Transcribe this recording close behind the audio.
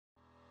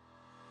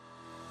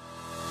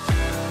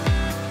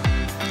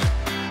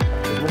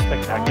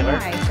spectacular. Oh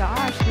my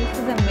gosh, this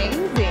is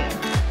amazing.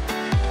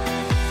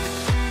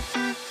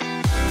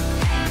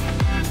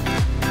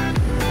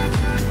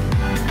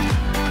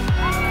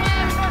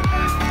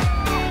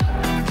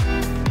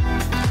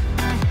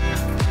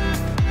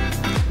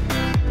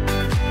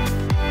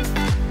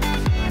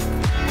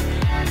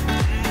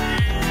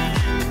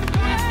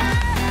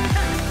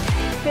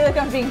 I feel like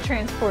I'm being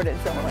transported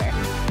somewhere.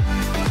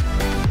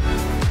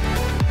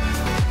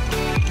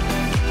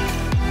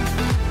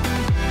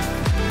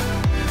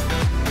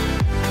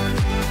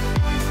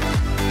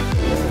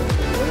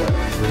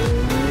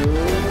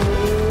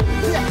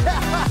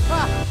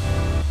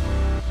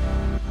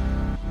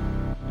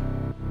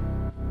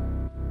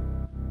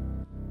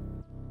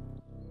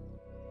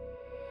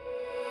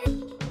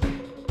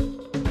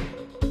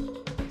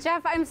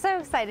 Jeff, I'm so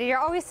excited. You're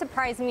always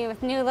surprising me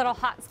with new little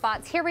hot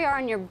spots. Here we are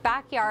in your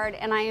backyard,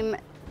 and I'm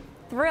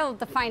thrilled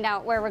to find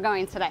out where we're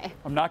going today.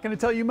 I'm not going to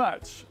tell you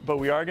much, but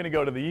we are going to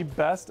go to the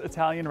best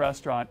Italian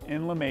restaurant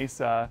in La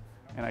Mesa,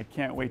 and I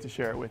can't wait to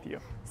share it with you.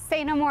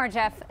 Say no more,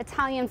 Jeff.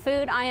 Italian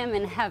food, I am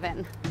in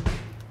heaven.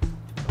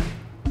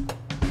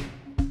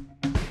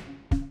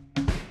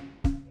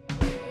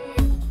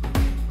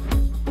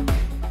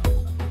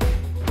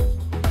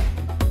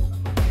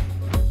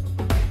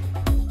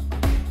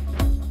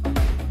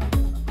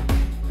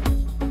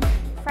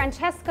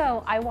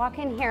 Francesco, I walk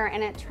in here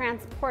and it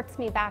transports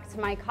me back to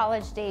my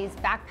college days,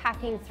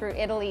 backpacking through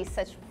Italy,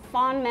 such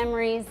fond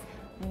memories,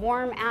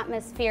 warm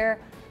atmosphere.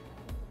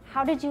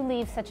 How did you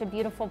leave such a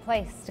beautiful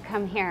place to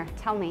come here?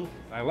 Tell me.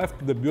 I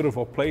left the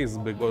beautiful place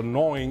because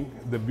knowing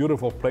the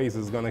beautiful place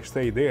is gonna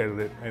stay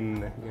there,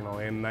 and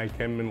and I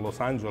came in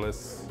Los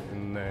Angeles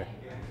in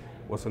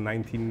was in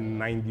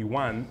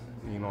 1991.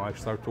 I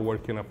started to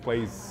work in a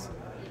place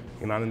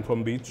in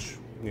Huntington Beach.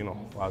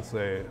 As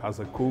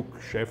a cook,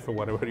 chef, or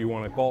whatever you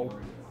want to call.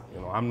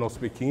 I'm not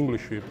speaking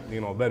English,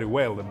 very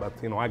well, but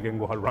I can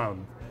go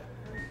around.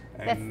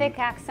 The thick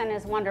accent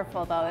is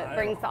wonderful, though. It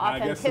brings the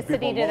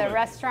authenticity to the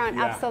restaurant.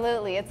 Yeah.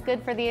 Absolutely, it's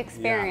good for the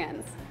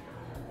experience.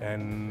 Yeah.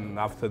 And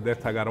after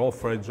that, I got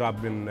offered a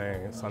job in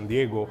San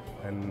Diego,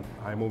 and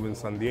I moved in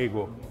San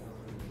Diego.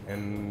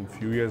 And a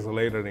few years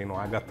later,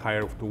 I got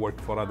tired to work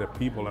for other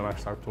people, and I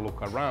started to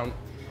look around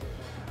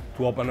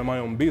to open my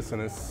own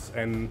business.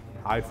 And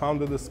I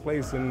founded this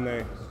place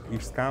in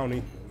East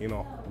County,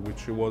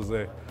 which was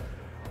a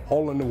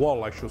hole in the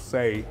wall, I should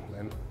say.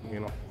 And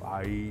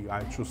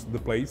I chose the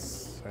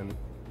place, and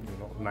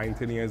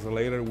 19 years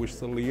later, we're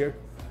still here,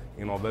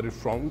 very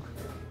strong,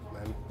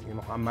 and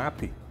I'm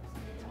happy.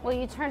 Well,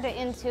 you turned it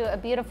into a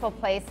beautiful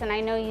place, and I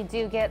know you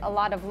do get a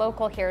lot of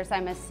local here,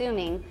 I'm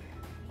assuming.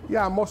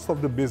 Yeah, most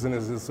of the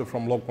business is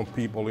from local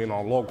people,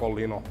 local,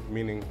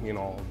 meaning,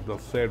 the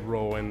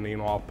Cerro and,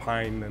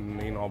 Alpine, and,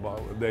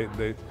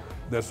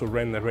 they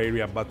surrender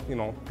area, but,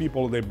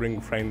 people, they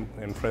bring friend,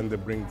 and friend, they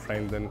bring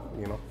friend, and,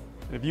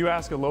 If you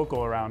ask a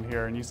local around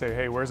here and you say,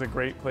 hey, where's a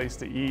great place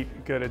to eat,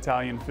 good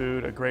Italian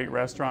food, a great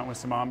restaurant with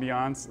some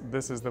ambiance,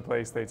 this is the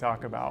place they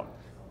talk about.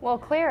 Well,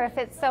 clear, if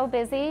it's so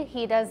busy,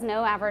 he does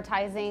no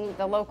advertising,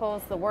 the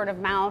locals, the word of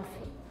mouth.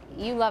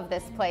 You love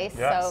this place,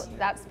 yes. So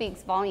that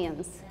speaks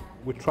volumes.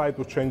 We try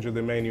to change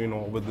the menu,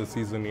 with the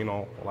season,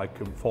 like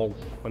fall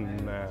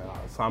and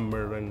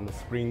summer and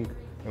spring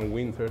and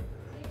winter.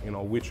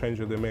 We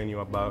changed the menu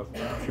about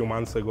a few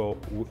months ago.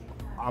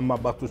 I'm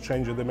about to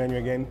change the menu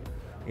again,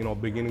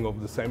 beginning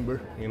of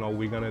December.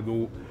 We're gonna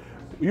do,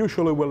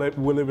 usually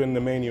we live in the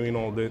menu,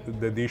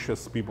 the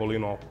dishes people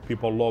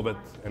love it,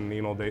 and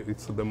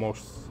it's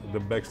the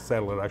best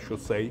seller, I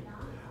should say.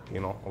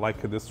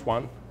 Like this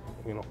one,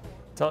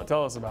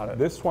 Tell us about it.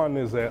 This one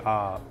is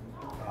a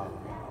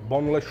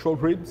boneless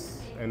short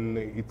ribs, and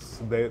it's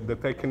the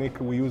technique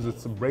we use.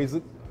 It's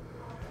braised,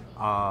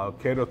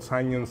 carrots,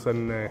 onions,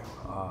 and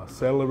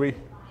celery,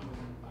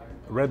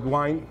 red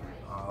wine,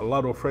 a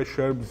lot of fresh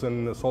herbs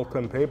and salt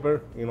and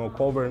pepper.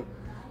 Cover,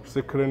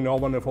 stick it in the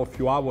oven for a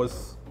few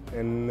hours,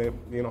 and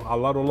a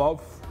lot of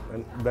love,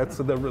 and that's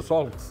the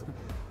results.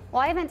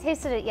 Well, I haven't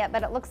tasted it yet,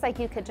 but it looks like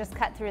you could just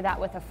cut through that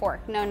with a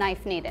fork. No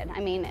knife needed. I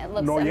mean, it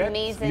looks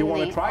amazingly. You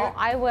want to try it?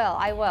 I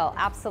will,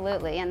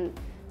 absolutely. And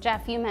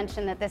Jeff, you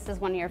mentioned that this is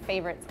one of your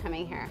favorites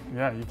coming here.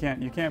 Yeah, you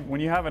can't, when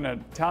you have an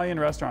Italian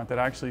restaurant that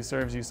actually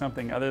serves you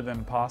something other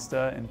than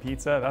pasta and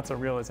pizza, that's a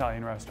real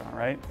Italian restaurant,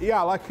 right?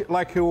 Yeah, like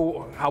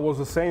I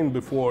was saying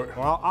before,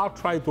 I'll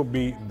try to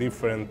be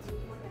different,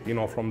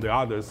 from the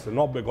others,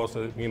 not because,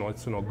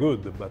 it's not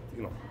good, but,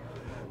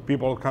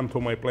 people come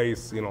to my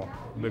place,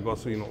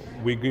 because,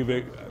 we give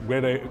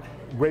a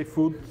great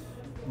food,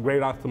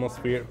 great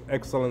atmosphere,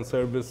 excellent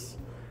service,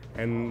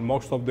 and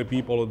most of the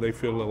people, they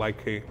feel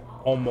like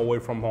home away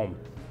from home.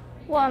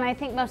 Well, and I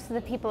think most of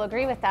the people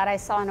agree with that. I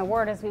saw an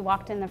award as we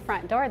walked in the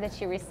front door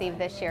that you received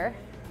this year.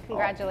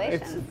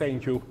 Congratulations.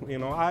 Thank you.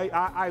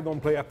 I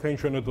don't pay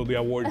attention to the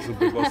awards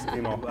because,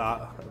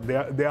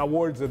 the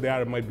awards, they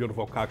are my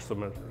beautiful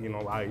customer.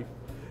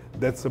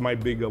 That's my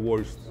big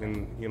awards.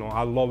 And,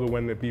 I love it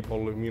when the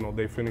people,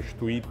 they finish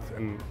to eat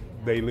and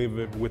they leave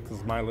it with a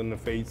smile on the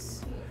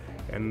face.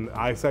 And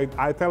I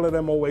tell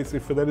them always,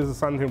 if there is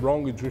something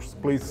wrong, just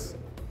please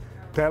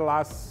tell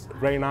us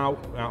right now,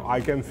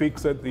 I can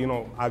fix it. You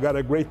know, I got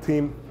a great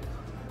team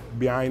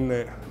behind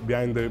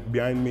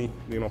me.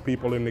 You know,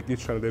 people in the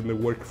kitchen, they've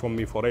been working for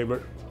me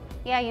forever.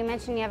 Yeah, you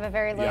mentioned you have a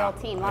very loyal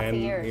team, lots of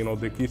years. You know,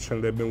 the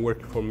kitchen, they've been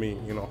working for me,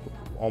 you know,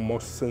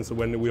 almost since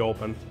when we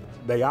opened.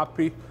 They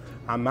happy,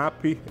 I'm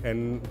happy,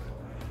 and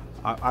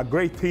a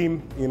great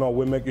team, you know,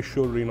 we're making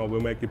sure, you know, we're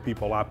making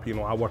people happy, you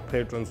know, our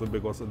patrons,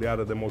 because they are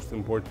the most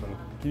important.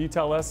 Can you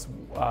tell us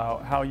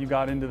how you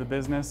got into the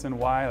business and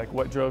why? Like,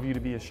 what drove you to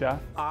be a chef?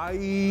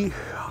 You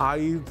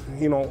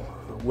know,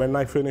 when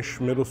I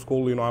finished middle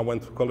school, you know, I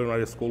went to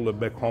culinary school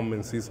back home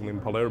in Sicily, in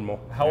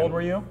Palermo. How old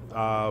were you?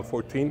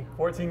 14.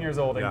 14 years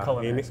old in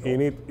culinary school.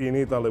 In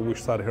Italy, we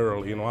started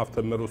early, you know,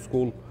 after middle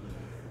school,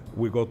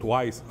 we go to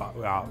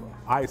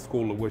high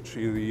school, which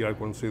is here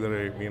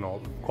considered, you know,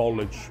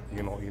 college.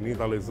 You know, in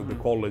Italy, the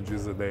college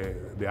is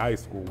the high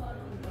school.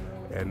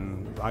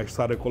 And I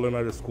started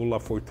culinary school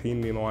at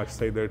 14. You know, I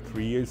stayed there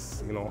 3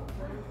 years. You know,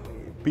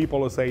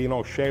 people say, you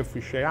know, chef.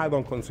 I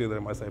don't consider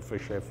myself a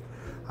chef.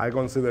 I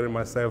consider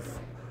myself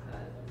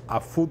a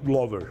food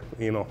lover.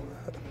 You know.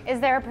 Is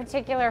there a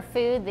particular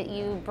food that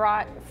you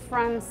brought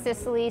from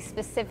Sicily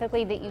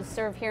specifically that you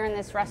serve here in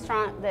this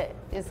restaurant that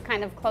is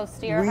kind of close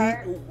to your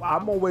heart?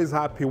 I'm always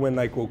happy when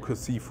I cook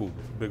seafood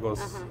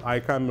because I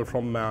come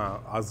from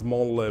a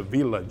small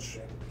village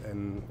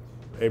and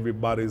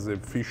everybody's a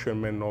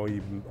fisherman or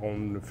even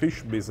on the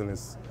fish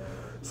business.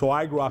 So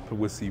I grew up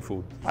with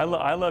seafood. I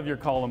love your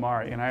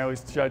calamari, and I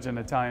always judge an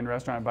Italian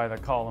restaurant by the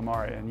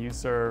calamari, and you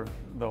serve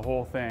the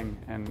whole thing,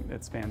 and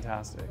it's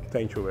fantastic.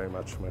 Thank you very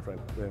much, my friend.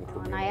 Thank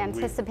you. And I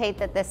anticipate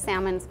that this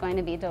salmon is going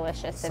to be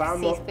delicious if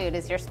seafood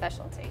is your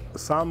specialty.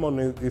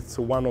 Salmon, it's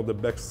one of the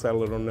best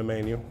sellers on the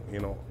menu, you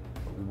know,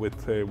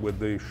 with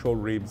the short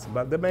ribs.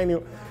 But the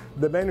menu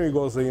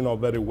goes, you know,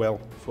 very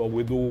well. So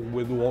we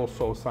do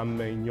also some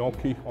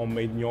gnocchi,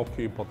 homemade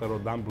gnocchi, potato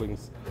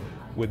dumplings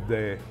with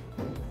the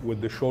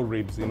short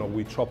ribs. You know,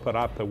 we chop it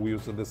up and we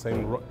use the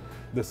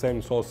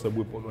same sauce.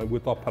 We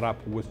top it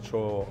up with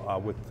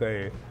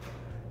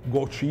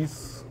goat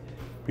cheese.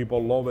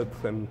 People love it,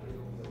 and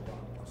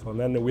so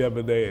then we have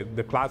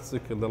the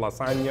classic, the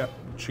lasagna,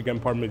 chicken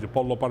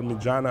pollo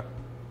parmigiana,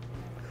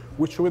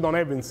 which we don't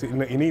have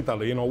in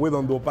Italy. You know, we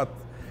don't do, but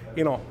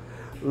you know,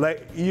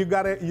 like you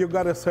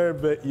gotta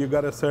serve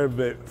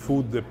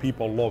food that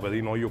people love it.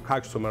 You know, your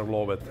customer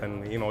love it,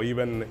 and you know,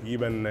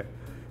 even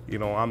you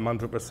know, I'm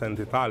 100%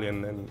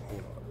 Italian, and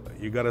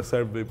you gotta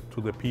serve it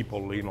to the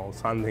people. You know,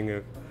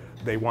 something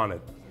they want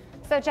it.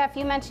 So Jeff,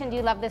 you mentioned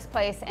you love this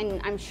place,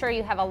 and I'm sure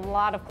you have a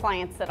lot of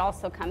clients that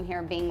also come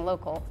here being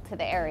local to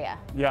the area.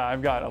 Yeah,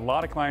 I've got a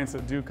lot of clients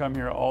that do come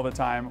here all the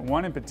time.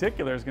 One in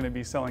particular is going to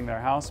be selling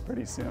their house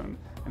pretty soon,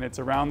 and it's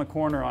around the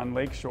corner on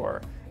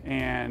Lakeshore.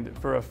 And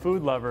for a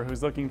food lover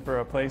who's looking for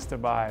a place to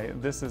buy,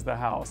 this is the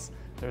house.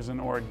 There's an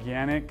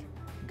organic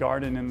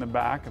garden in the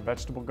back, a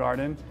vegetable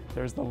garden.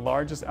 There's the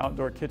largest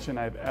outdoor kitchen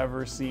I've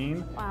ever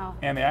seen. Wow.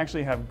 And they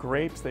actually have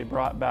grapes they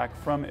brought back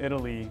from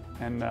Italy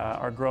and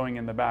are growing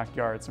in the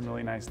backyard, some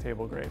really nice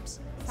table grapes.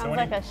 Sounds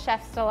like a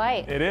chef's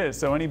delight. It is.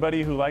 So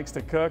anybody who likes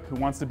to cook, who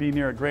wants to be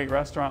near a great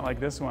restaurant like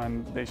this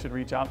one, they should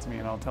reach out to me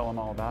and I'll tell them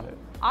all about it.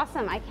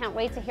 Awesome. I can't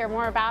wait to hear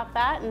more about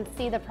that and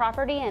see the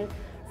property. And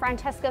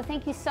Francesco,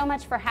 thank you so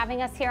much for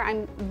having us here.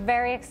 I'm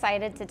very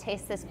excited to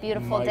taste this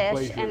beautiful dish.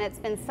 Pleasure. And it's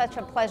been such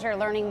a pleasure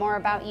learning more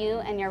about you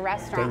and your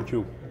restaurant. Thank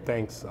you.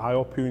 Thanks. I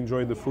hope you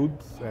enjoy the food,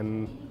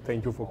 and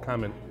thank you for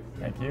coming.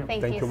 Thank you.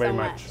 Thank you very so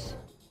much.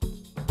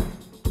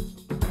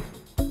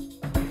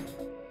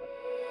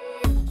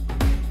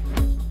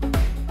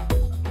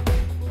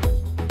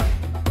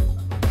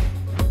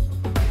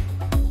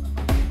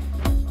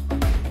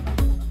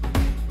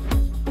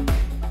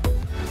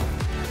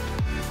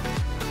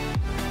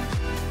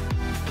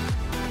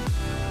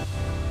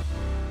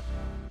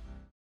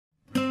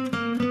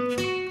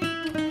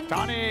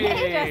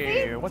 Hey,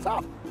 Jesse. What's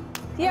up?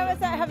 Yeah,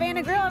 it's at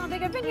Havana Grill. I don't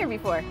think I've been here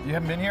before. You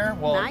haven't been here?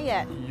 Well, Not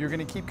yet. You're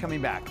going to keep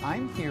coming back.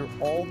 I'm here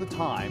all the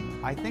time.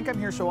 I think I'm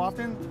here so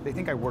often, they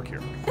think I work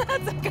here.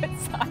 That's a good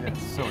sign. Yeah,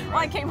 it's silly, right? Well,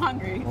 I came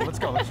hungry. Well, let's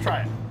go. Let's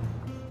try it.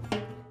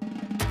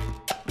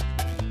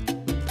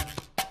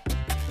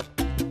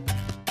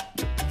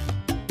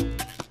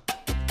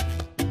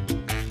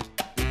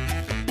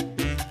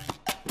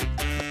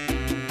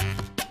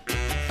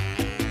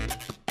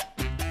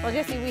 Well,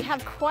 Jesse, we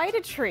have quite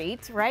a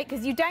treat, right?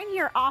 Because you dine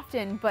here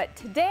often, but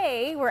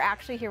today we're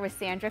actually here with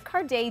Sandra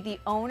Carday, the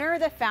owner,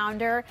 the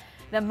founder,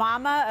 the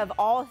mama of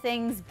all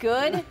things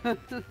good.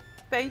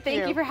 Thank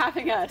you for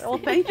having us. Well,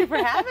 thank you for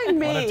having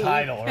me. What a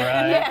title,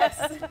 right?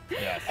 Yes.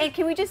 Yes. And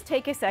can we just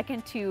take a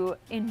second to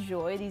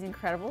enjoy these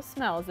incredible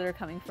smells that are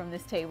coming from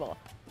this table?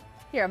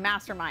 You're a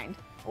mastermind.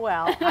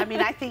 Well, I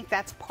mean, I think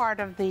that's part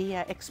of the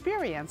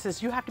experience,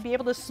 is you have to be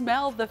able to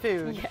smell the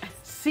food, Yes.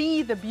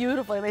 see the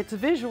beautiful, it's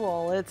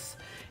visual,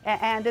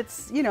 and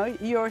it's, you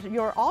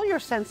know, all your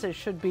senses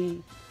should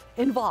be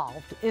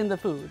involved in the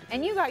food.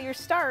 And you got your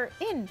start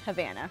in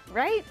Havana,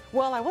 right?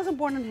 Well, I wasn't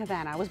born in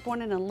Havana. I was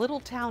born in a little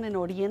town in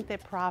Oriente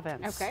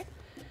province. Okay.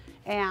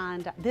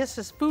 And this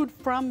is food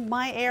from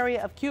my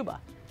area of Cuba.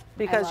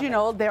 because, you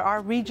know, there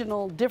are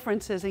regional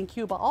differences in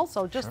Cuba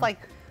also, just like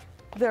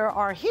there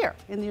are here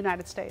in the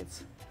United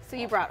States. So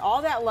you brought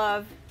all that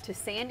love to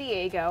San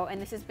Diego,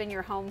 and this has been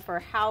your home for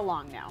how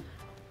long now?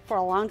 For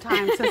a long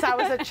time, since I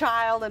was a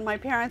child, and my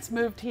parents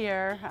moved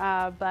here,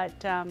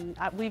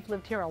 but we've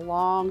lived here a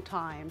long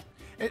time.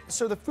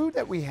 So the food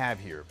that we have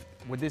here,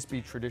 would this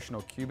be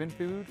traditional Cuban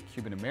food,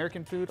 Cuban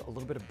American food, a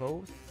little bit of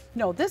both?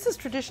 No, this is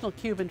traditional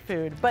Cuban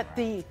food, but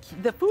the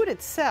food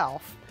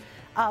itself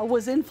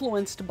was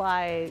influenced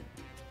by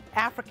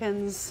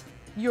Africans,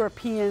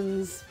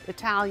 Europeans,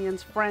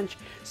 Italians, French.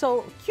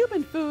 So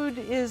Cuban food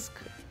is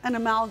an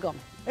amalgam.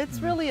 It's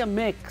really a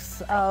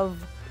mix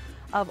of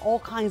all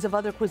kinds of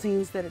other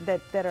cuisines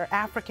that are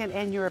African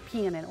and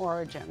European in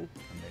origin.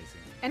 Amazing.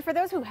 And for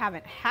those who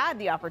haven't had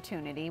the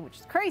opportunity, which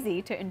is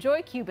crazy, to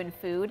enjoy Cuban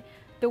food,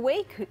 the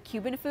way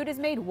Cuban food is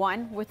made,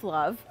 one, with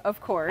love,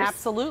 of course.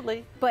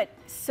 Absolutely. But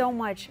so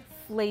much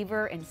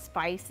flavor and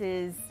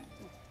spices,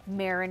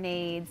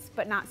 marinades,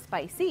 but not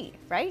spicy,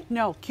 right?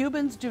 No,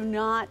 Cubans do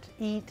not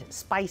eat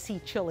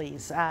spicy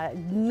chilies.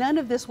 None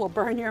of this will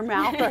burn your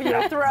mouth or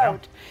your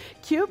throat.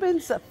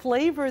 Cubans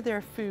flavor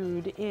their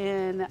food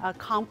in a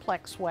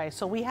complex way.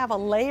 So we have a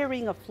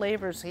layering of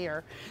flavors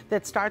here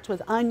that starts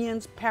with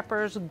onions,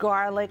 peppers,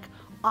 garlic,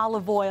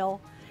 olive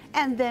oil,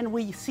 and then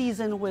we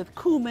season with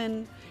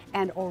cumin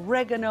and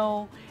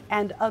oregano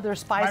and other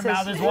spices. My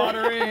mouth is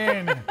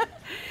watering.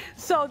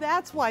 So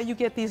that's why you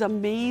get these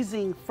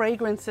amazing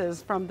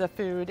fragrances from the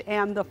food,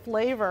 and the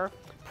flavor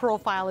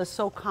profile is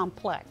so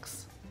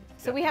complex.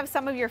 So we have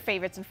some of your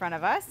favorites in front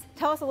of us.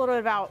 Tell us a little bit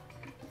about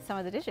some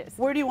of the dishes.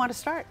 Where do you want to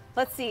start?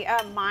 Let's see,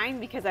 mine,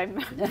 because I'm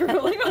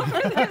drooling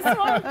over this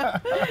one.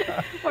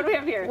 What do we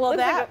have here? Well, Looks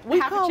that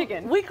like half a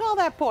chicken. we call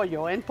that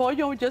pollo, and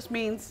pollo just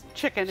means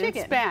chicken in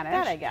Spanish.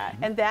 That I got.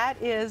 And that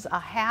is a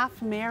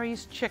half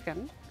Mary's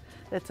chicken.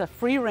 It's a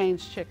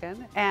free-range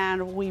chicken,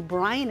 and we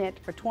brine it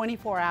for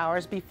 24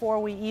 hours before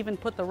we even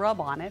put the rub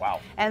on it.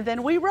 Wow. And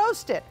then we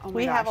roast it. Oh my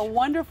we have a gosh.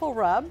 wonderful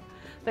rub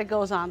that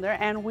goes on there,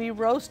 and we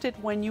roast it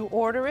when you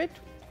order it.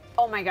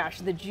 Oh my gosh,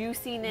 the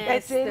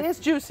juiciness. It is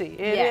juicy.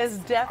 It Yes. is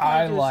definitely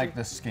I juicy. like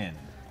the skin.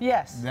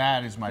 Yes.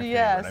 That is my favorite.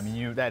 Yes. I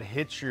mean, that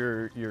hits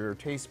your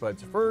taste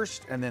buds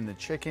first, and then the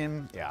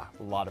chicken, yeah,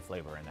 a lot of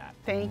flavor in that.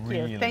 Thank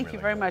Really, you. Thank you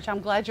really very good. much. I'm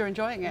glad you're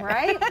enjoying it.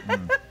 Right?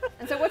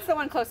 And so what's the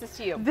one closest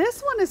to you?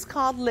 This one is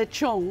called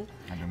lechon,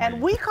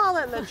 and we call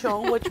it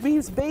lechon, which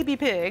means baby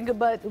pig,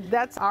 but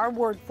that's our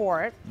word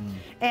for it.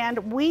 And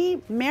we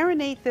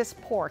marinate this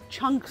pork,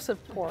 chunks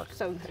of pork.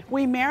 So good.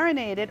 We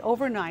marinate it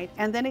overnight,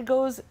 and then it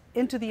goes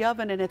into the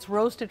oven and it's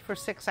roasted for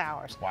 6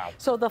 hours. Wow.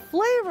 So the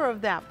flavor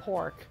of that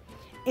pork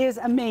is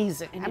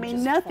amazing. And I it mean,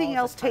 just nothing falls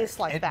else apart. tastes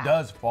like It that.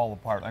 does fall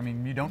apart. I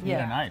mean, you don't need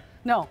a knife.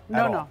 No, At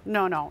no, all.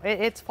 no, no, no.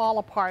 It's fall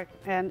apart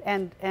and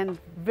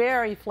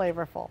very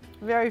flavorful.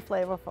 Very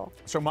flavorful.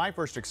 So my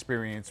first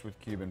experience with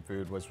Cuban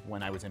food was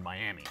when I was in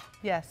Miami.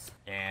 Yes.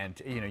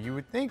 And you know, you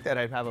would think that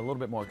I'd have a little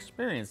bit more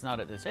experience, not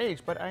at this age,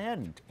 but I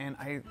hadn't. And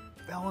I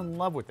fell in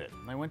love with it.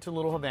 I went to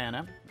Little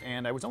Havana,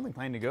 and I was only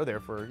planning to go there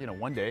for, you know,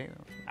 one day,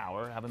 an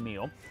hour, have a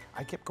meal.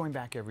 I kept going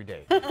back every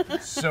day.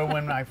 So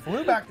when I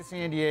flew back to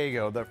San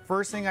Diego, the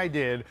first thing I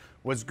did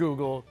was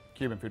Google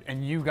Cuban food,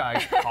 and you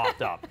guys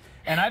popped up.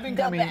 And I've been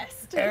coming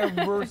best.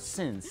 ever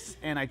since.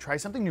 And I try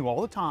something new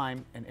all the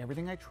time, and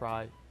everything I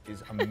try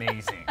is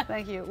amazing.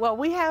 Thank you. Well,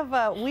 we have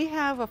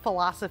a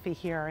philosophy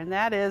here, and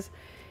that is,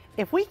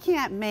 if we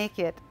can't make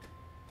it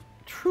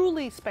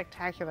truly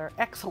spectacular,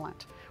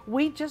 excellent,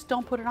 we just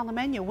don't put it on the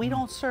menu. We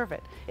don't serve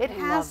it. It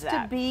has to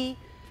that. be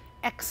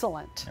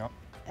excellent. Yep.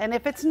 And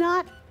if it's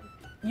not,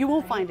 you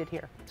won't find it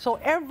here. So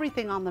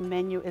everything on the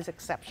menu is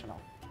exceptional.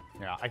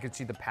 Yeah, I could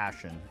see the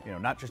passion, you know,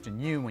 not just in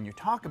you when you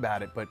talk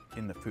about it, but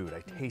in the food. I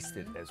taste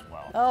it as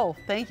well. Oh,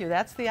 thank you.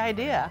 That's the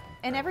idea.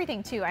 And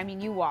everything too. I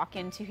mean, you walk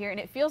into here and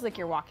it feels like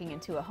you're walking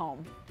into a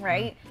home,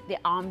 right? The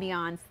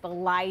ambiance, the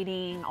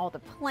lighting, all the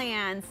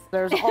plants.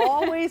 There's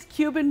always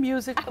Cuban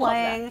music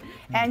playing,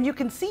 and you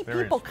can see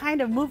people kind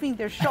of moving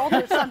their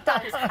shoulders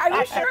sometimes. Are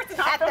you sure it's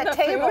not at from the the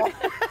table?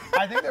 food?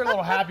 I think they're a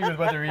little happy with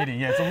what they're eating.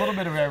 Yeah, it's a little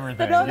bit of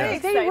everything. No,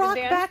 Yes. they Excited rock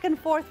dance? back and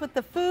forth with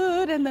the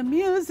food and the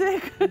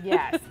music.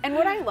 Yes. And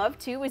what I love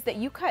too is that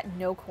you cut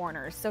no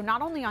corners. So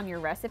not only on your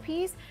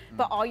recipes,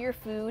 but all your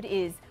food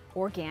is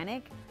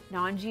organic,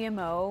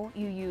 non-GMO.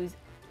 You use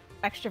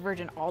extra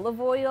virgin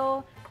olive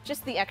oil,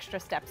 just the extra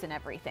steps in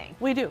everything.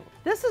 We do.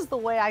 This is the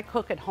way I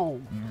cook at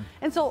home.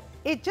 And so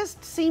it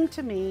just seemed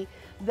to me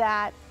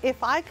that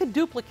if I could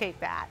duplicate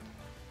that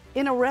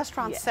in a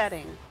restaurant Yes.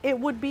 setting, it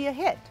would be a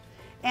hit.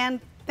 And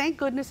thank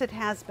goodness it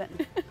has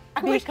been.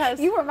 I wish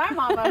you were my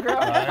mama growing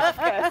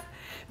up.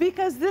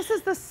 Because this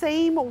is the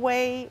same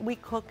way we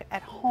cook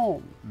at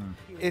home.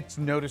 It's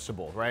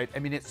noticeable, right? I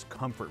mean, it's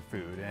comfort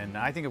food. And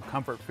I think of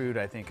comfort food,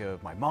 I think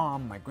of my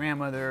mom, my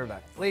grandmother,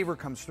 that flavor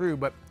comes through,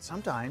 but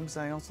sometimes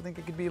I also think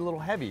it could be a little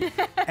heavy.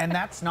 And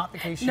that's not the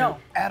case here No.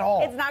 at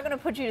all. It's not going to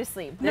put you to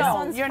sleep. This No,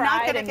 one's you're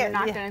not fried gonna and you're get-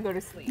 not yeah. going to go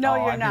to sleep. No, Oh,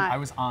 you're I not. I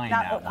was eyeing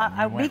Now, that one.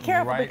 You be went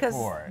careful right because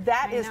for it.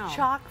 that I is know.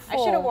 chock I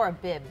full. should have wore a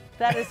bib.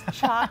 That is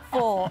chock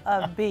full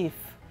of beef.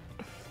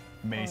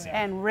 Amazing.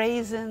 And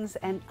raisins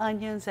and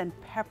onions and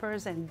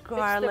peppers and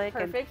garlic. It's the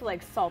perfect,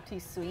 like, salty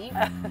sweet.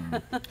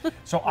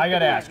 So I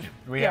gotta ask you,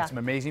 we Yeah. have some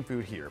amazing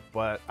food here,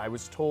 but I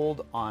was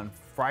told on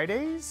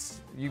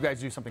Fridays, you guys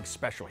do something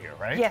special here,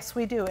 right? Yes,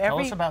 we do. Tell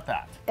us about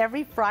that.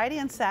 Every Friday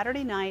and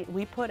Saturday night,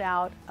 we put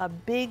out a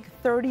big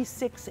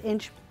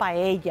 36-inch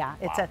paella.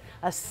 It's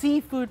a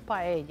seafood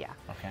paella.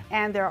 Okay.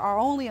 And there are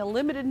only a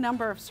limited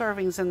number of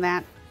servings in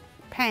that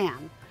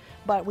pan.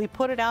 But we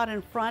put it out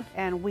in front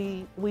and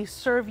we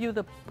serve you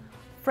the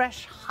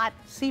fresh, hot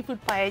seafood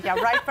paella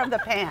right from the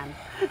pan.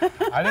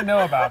 I didn't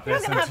know about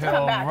this gonna have to until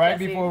come back, right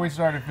Jesse. before we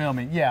started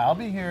filming. Yeah, I'll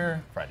be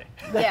here Friday.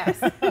 Yes.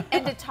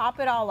 And to top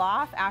it all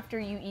off, after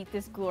you eat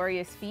this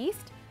glorious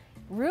feast,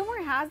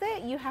 rumor has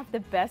it you have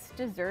the best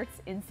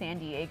desserts in San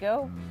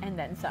Diego and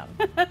then some.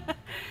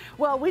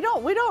 Well, we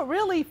don't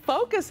really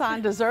focus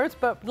on desserts,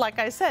 but like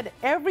I said,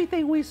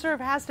 everything we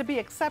serve has to be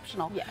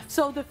exceptional. Yes.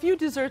 So the few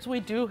desserts we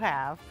do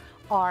have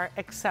are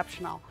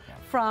exceptional.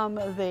 From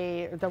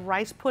the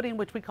rice pudding,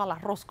 which we call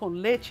arroz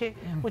con leche,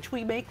 which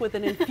we make with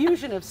an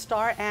infusion of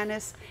star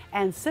anise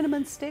and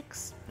cinnamon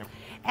sticks.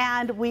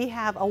 And we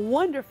have a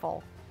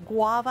wonderful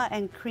guava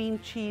and cream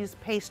cheese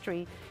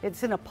pastry.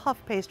 It's in a puff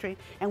pastry,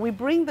 and we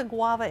bring the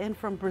guava in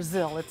from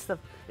Brazil. It's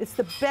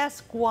the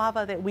best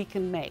guava that we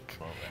can make.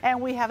 And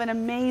we have an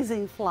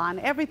amazing flan.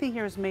 Everything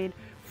here is made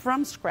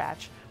from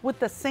scratch with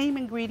the same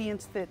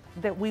ingredients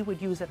that we would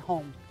use at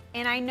home.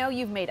 And I know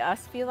you've made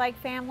us feel like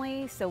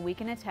family, so we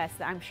can attest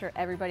that I'm sure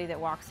everybody that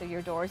walks through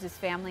your doors is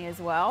family as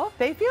well.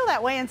 They feel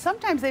that way, and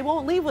sometimes they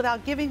won't leave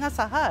without giving us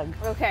a hug.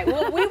 Okay,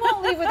 well, we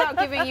won't leave without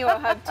giving you a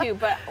hug too,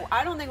 but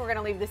I don't think we're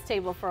gonna leave this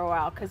table for a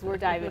while because we're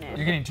diving in.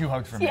 You're getting 2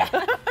 hugs from me.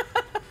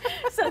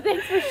 So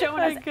thanks for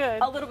showing us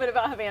Good. a little bit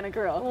about Havana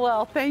Grill.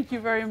 Well, thank you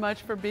very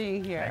much for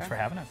being here. Thanks for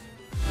having us.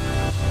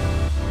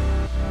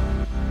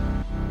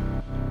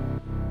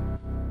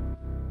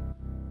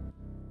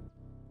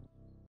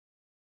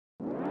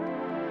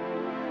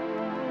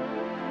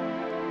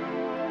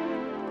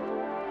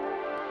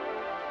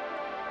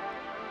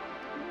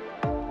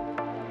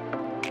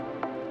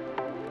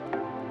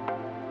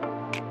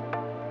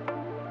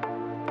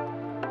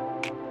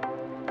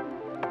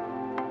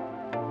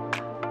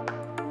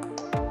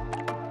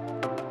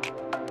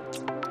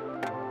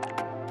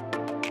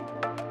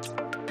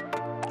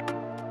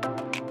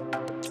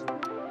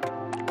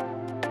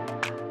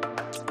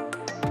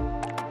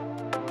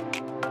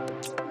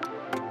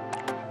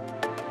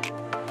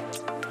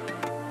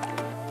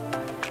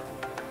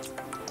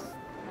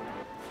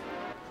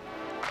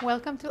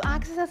 Welcome to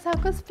Access at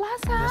Southwest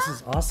Plaza. This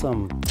is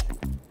awesome.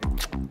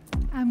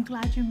 I'm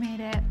glad you made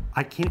it.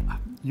 I can't,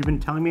 you've been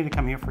telling me to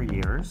come here for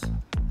years.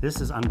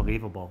 This is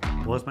unbelievable.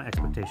 Blows my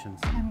expectations.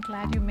 I'm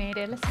glad you made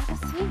it. Let's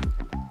have a seat.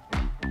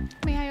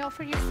 May I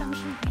offer you some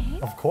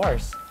champagne? Of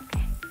course.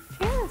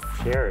 Cheers.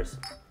 Cheers.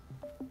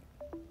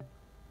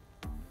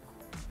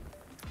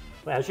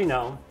 Well, as you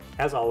know,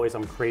 as always,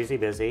 I'm crazy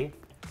busy,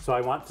 so I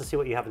want to see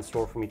what you have in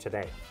store for me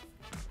today.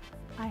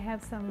 I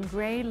have some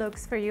gray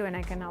looks for you and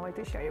I cannot wait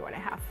to show you what I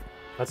have.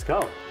 Let's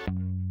go.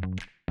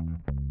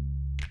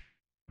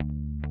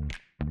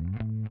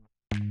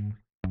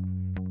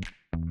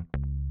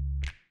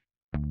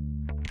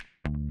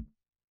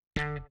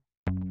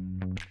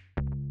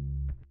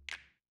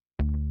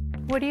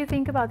 What do you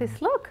think about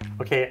this look?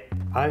 Okay,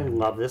 I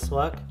love this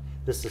look.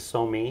 This is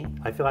so me.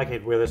 I feel like I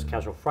could wear this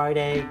casual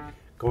Friday,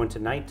 go into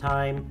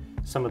nighttime,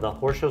 some of the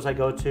horse shows I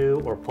go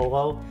to, or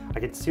polo.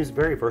 Like, it seems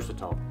very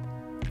versatile.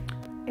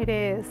 It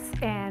is,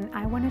 and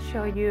I want to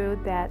show you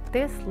that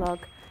this look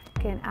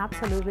can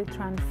absolutely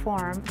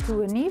transform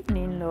to an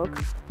evening look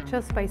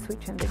just by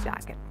switching the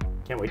jacket.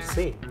 Can't wait to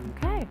see.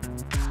 Okay.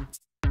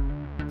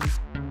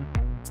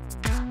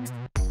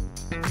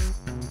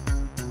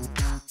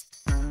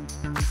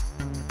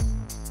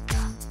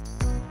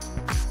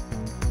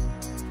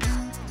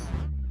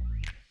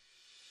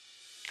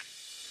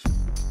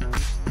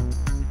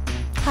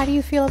 How do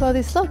you feel about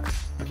this look?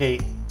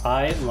 Okay,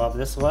 I love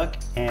this look,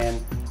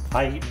 and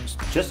I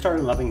just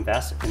started loving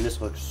vests, and this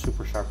looks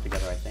super sharp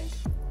together, I think.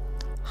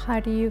 How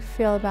do you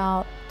feel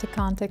about the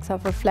context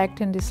of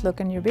reflecting this look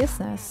in your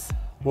business?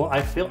 Well,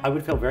 I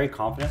would feel very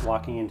confident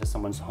walking into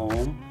someone's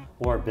home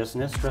or a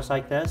business dressed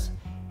like this.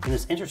 And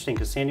it's interesting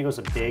because San Diego's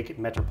a big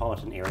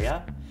metropolitan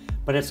area,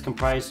 but it's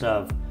comprised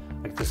of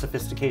like the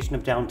sophistication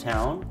of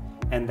downtown,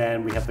 and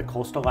then we have the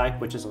coastal life,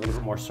 which is a little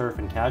bit more surf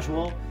and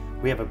casual.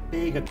 We have a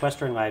big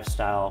equestrian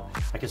lifestyle,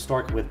 like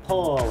historic with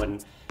polo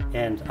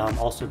and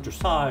also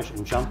dressage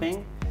and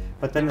jumping.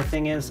 But then the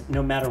thing is,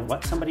 no matter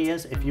what somebody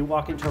is, if you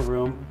walk into a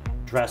room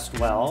dressed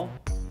well,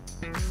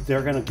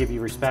 they're gonna give you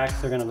respect,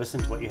 they're gonna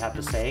listen to what you have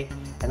to say.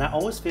 And I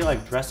always feel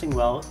like dressing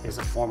well is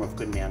a form of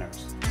good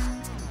manners.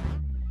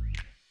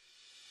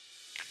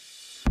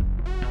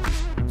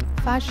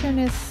 Fashion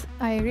is,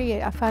 I agree,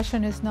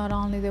 fashion is not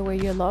only the way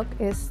you look,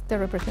 it's the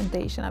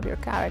representation of your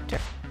character.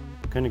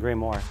 Couldn't agree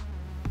more.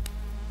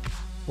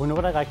 Well, you know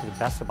what I liked the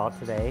best about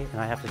today, and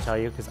I have to tell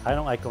you, because I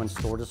don't like going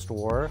store to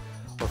store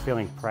or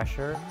feeling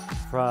pressure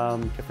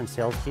from different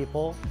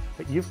salespeople,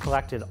 but you've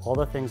collected all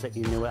the things that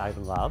you knew I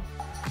love,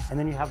 and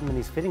then you have them in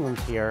these fitting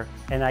rooms here,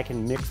 and I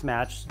can mix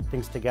match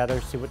things together,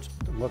 see which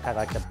look I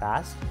like the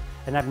best.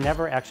 And I've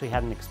never actually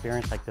had an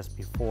experience like this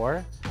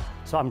before,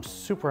 so I'm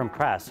super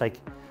impressed. Like,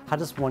 how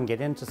does one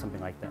get into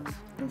something like this?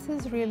 This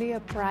is really a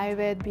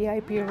private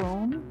VIP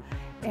room,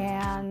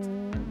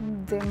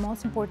 and the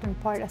most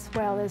important part as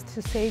well is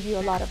to save you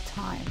a lot of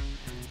time.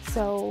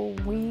 So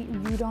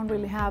you don't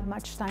really have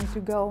much time to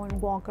go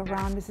and walk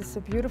around. This is a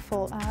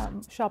beautiful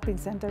shopping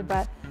center,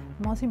 but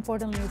most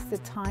importantly is the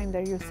time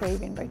that you're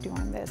saving by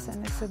doing this,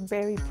 and it's a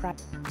very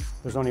private.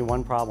 There's only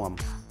one problem.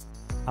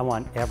 I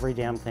want every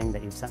damn thing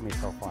that you've sent me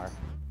so far.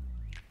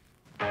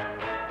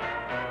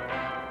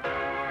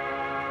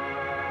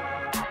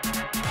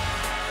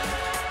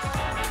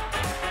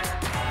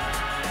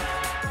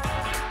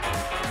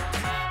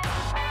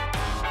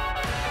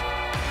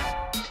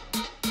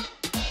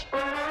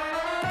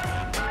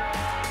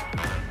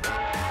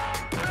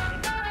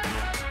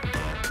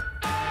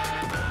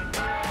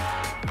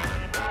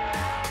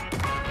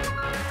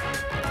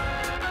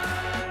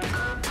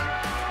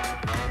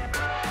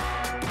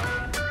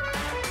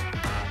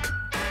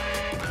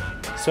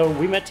 So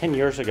we met 10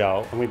 years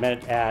ago, and we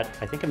met at,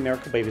 I think, a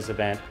Miracle Babies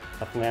event,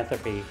 a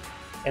philanthropy,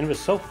 and it was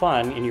so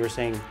fun, and you were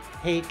saying,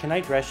 hey, can I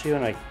dress you?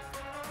 And I'm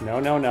like, no,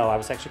 no, no. I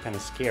was actually kind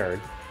of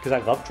scared, because I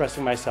love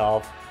dressing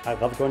myself, I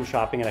love going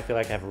shopping, and I feel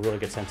like I have a really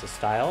good sense of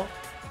style.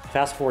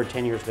 Fast forward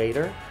 10 years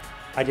later,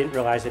 I didn't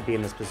realize I'd be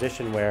in this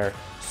position where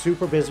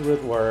super busy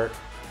with work,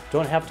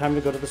 don't have time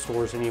to go to the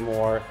stores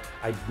anymore.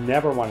 I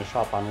never want to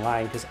shop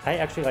online, because I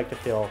actually like to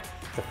feel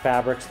the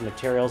fabrics, the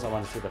materials, I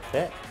want to see the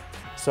fit.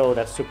 So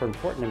that's super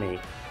important to me.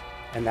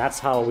 And that's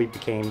how we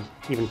became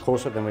even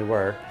closer than we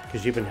were,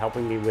 because you've been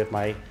helping me with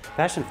my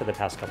fashion for the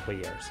past couple of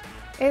years.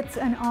 It's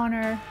an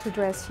honor to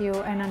dress you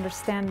and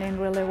understanding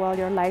really well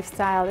your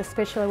lifestyle,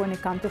 especially when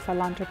it comes to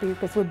philanthropy,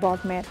 because we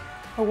both met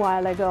a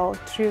while ago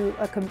through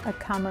a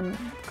common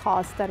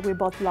cause that we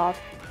both love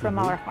from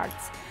our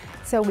hearts.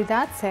 So with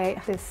that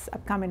said, this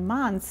upcoming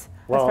months,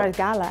 as far as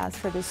galas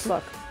for this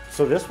look.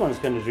 So this one's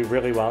going to do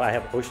really well. I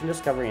have Ocean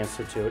Discovery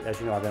Institute. As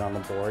you know, I've been on the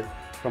board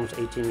for almost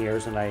 18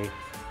 years, and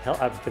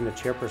I've been the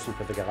chairperson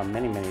for the gala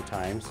many, many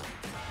times.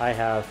 I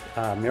have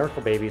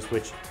Miracle Babies,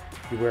 which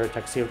you wear a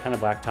tuxedo kind of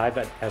black tie,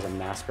 but as a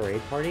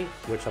masquerade party,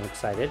 which I'm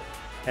excited.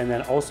 And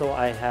then also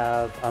I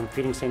have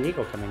Feeding San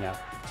Diego coming up.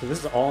 So this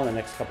is all in the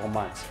next couple of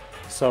months.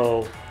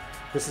 So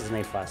this is an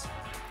A+.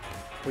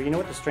 Well, you know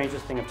what the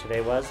strangest thing of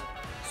today was?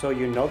 So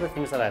you know the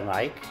things that I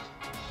like,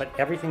 but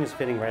everything is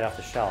fitting right off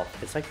the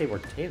shelf. It's like they were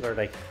tailored.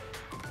 Like,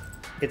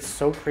 it's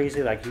so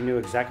crazy. Like, you knew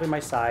exactly my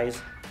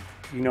size.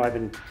 You know, I've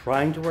been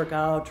trying to work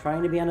out,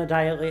 trying to be on a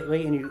diet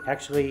lately, and you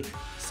actually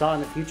saw in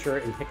the future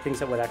and picked things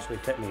that would actually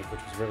fit me,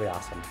 which was really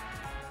awesome.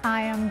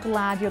 I am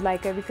glad you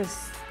like it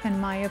because, in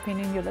my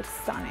opinion, you look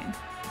stunning.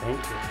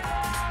 Thank you.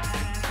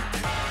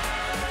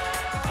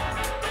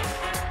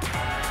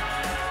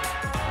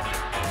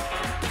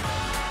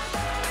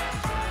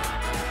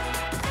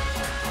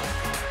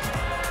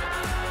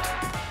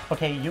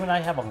 Okay, you and I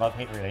have a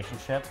love-hate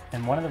relationship,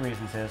 and one of the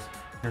reasons is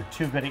you're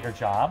too good at your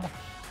job.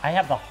 I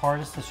have the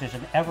hardest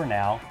decision ever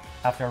now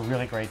after a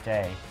really great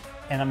day,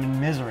 and I'm in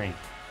misery.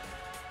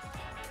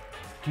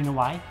 Do you know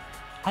why?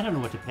 I don't know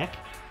what to pick.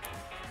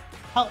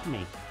 Help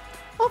me.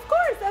 Of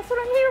course, that's what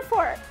I'm here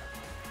for.